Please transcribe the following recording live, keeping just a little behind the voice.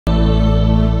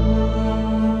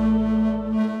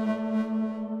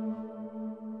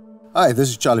Hi, this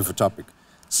is Charlie for Topic.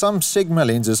 Some Sigma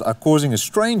lenses are causing a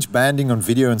strange banding on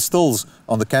video and stills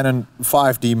on the Canon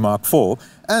 5D Mark IV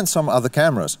and some other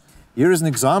cameras. Here is an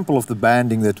example of the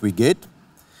banding that we get,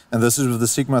 and this is with the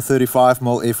Sigma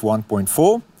 35mm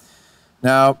f1.4.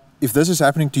 Now, if this is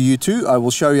happening to you too, I will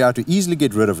show you how to easily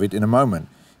get rid of it in a moment.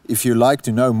 If you'd like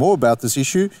to know more about this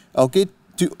issue, I'll get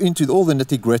into all the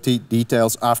nitty-gritty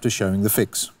details after showing the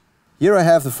fix. Here I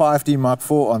have the 5D Mark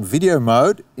IV on video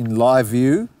mode in live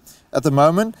view at the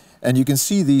moment, and you can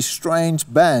see these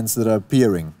strange bands that are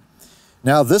appearing.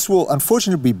 Now this will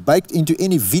unfortunately be baked into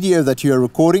any video that you are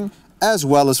recording as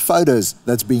well as photos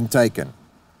that's being taken.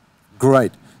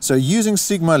 Great, so using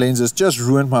Sigma lenses just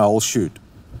ruined my whole shoot.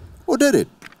 Or did it?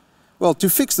 Well, to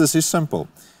fix this is simple.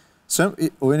 So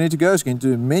all you need to go is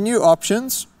into menu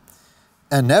options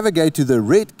and navigate to the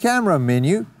red camera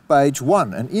menu, page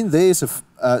 1, and in there is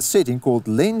a setting called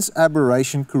Lens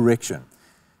Aberration Correction.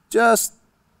 Just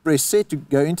press set to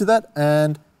go into that,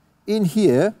 and in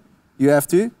here you have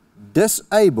to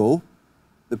disable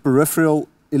the peripheral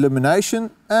illumination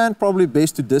and probably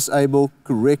best to disable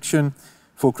correction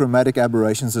for chromatic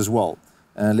aberrations as well.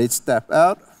 And let's tap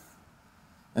out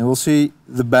and we'll see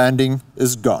the banding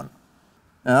is gone.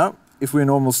 Now if we're in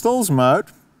normal stills mode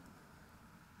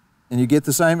and you get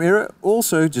the same error,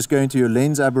 also just go into your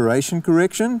lens aberration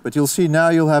correction, but you'll see now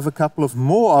you'll have a couple of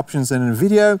more options than in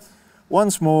video.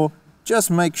 Once more,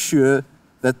 just make sure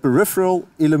that peripheral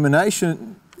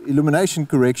illumination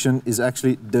correction is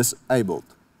actually disabled.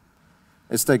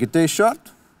 Let's take a test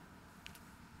shot.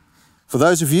 For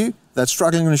those of you that's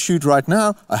struggling on a shoot right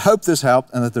now, I hope this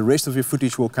helped and that the rest of your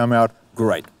footage will come out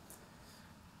great.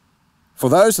 For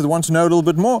those that want to know a little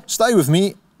bit more, stay with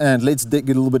me and let's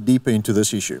dig a little bit deeper into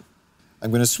this issue.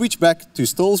 I'm going to switch back to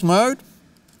stills mode.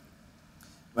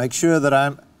 Make sure that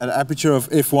I'm at an aperture of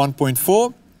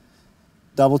f1.4.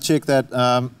 Double check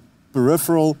that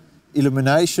peripheral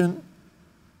illumination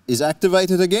is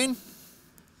activated again.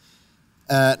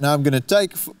 Now I'm going to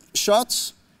take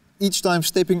shots, each time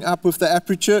stepping up with the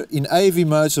aperture in AV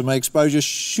mode, so my exposure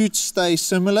should stay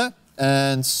similar,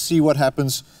 and see what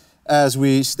happens as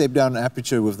we step down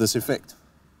aperture with this effect.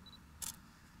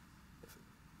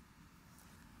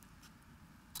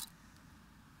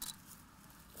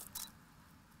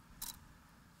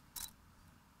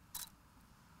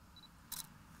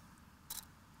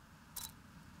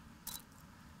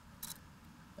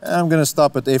 And I'm going to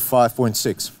stop at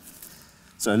f5.6.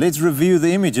 So let's review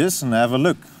the images and have a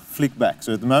look. Flick back.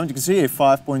 So at the moment you can see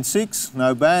f5.6,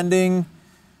 no banding,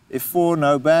 f4,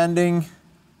 no banding,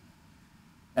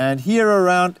 and here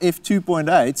around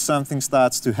f2.8 something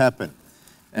starts to happen.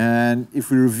 And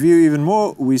if we review even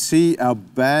more, we see our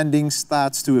banding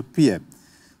starts to appear.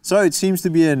 So it seems to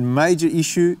be a major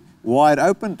issue, wide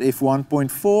open,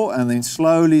 f1.4, and then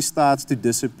slowly starts to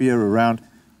disappear around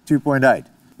 2.8.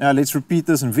 Now let's repeat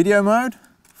this in video mode.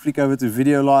 Flick over to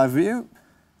video live view.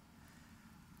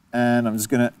 And I'm just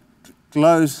going to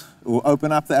close or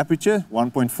open up the aperture,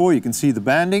 1.4, you can see the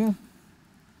banding.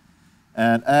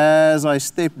 And as I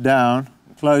step down,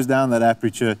 close down that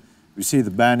aperture, we see the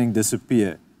banding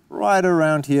disappear right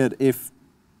around here at f2,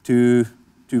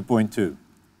 2.2.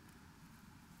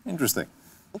 Interesting.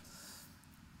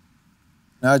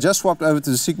 Now I just swapped over to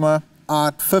the Sigma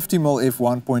Art 50mm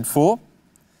f1.4.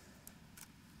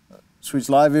 Switch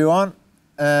live view on,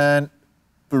 and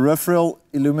peripheral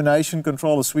illumination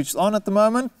control is switched on at the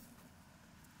moment.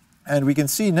 And we can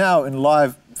see now in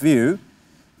live view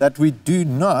that we do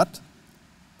not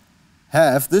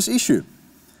have this issue.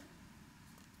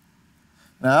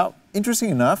 Now,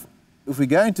 interesting enough, if we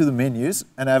go into the menus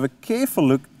and have a careful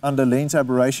look under lens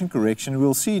aberration correction,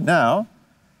 we'll see now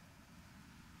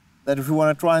that if we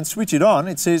want to try and switch it on,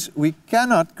 it says we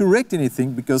cannot correct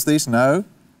anything because there's no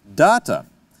data.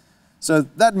 So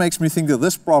that makes me think that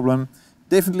this problem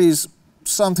definitely is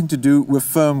something to do with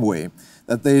firmware,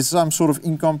 that there's some sort of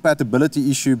incompatibility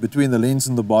issue between the lens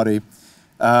and the body,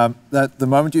 that the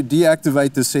moment you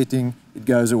deactivate the setting, it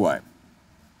goes away.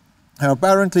 Now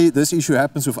apparently this issue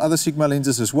happens with other Sigma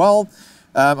lenses as well.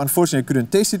 Unfortunately I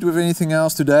couldn't test it with anything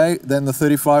else today than the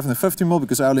 35 and the 50mm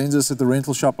because our lenses at the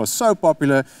rental shop are so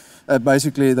popular,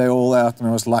 basically they're all out and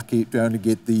I was lucky to only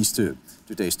get these two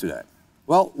to test today.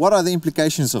 Well, what are the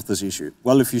implications of this issue?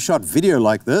 Well, if you shot video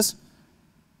like this,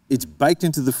 it's baked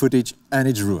into the footage and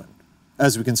it's ruined,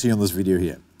 as we can see on this video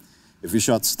here. If you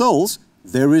shot stills,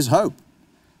 there is hope.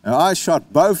 Now, I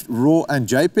shot both RAW and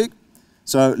JPEG,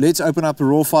 so let's open up the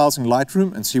RAW files in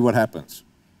Lightroom and see what happens.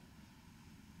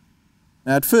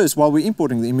 Now, at first, while we're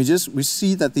importing the images, we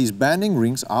see that these banding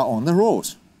rings are on the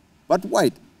RAWs. But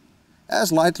wait,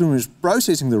 as Lightroom is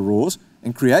processing the RAWs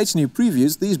and creates new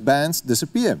previews, these bands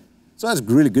disappear. So that's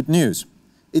really good news.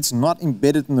 It's not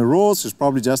embedded in the RAWs, it's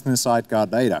probably just in the sidecar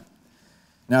data.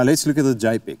 Now let's look at the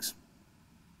JPEGs.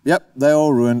 Yep, they're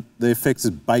all ruined, the effects is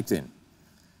baked in.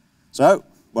 So,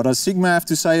 what does Sigma have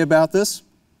to say about this?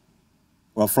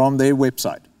 Well, from their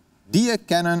website. Dear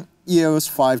Canon EOS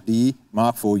 5D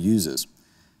Mark IV users,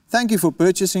 thank you for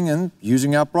purchasing and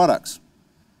using our products.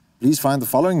 Please find the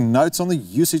following notes on the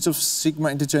usage of Sigma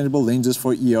interchangeable lenses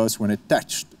for EOS when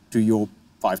attached to your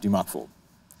 5D Mark IV.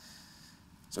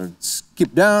 So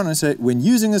skip down and say, when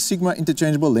using a Sigma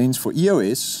interchangeable lens for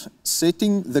EOS,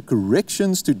 setting the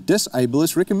corrections to disable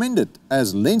is recommended,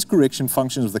 as lens correction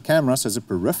functions of the camera such as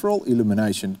peripheral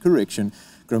illumination correction,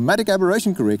 chromatic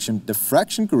aberration correction,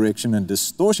 diffraction correction, and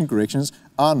distortion corrections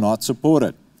are not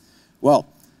supported. Well,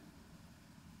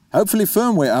 hopefully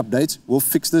firmware updates will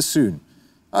fix this soon.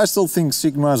 I still think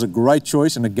Sigma is a great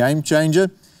choice and a game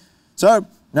changer. So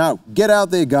now get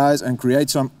out there guys and create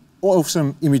some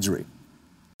awesome imagery.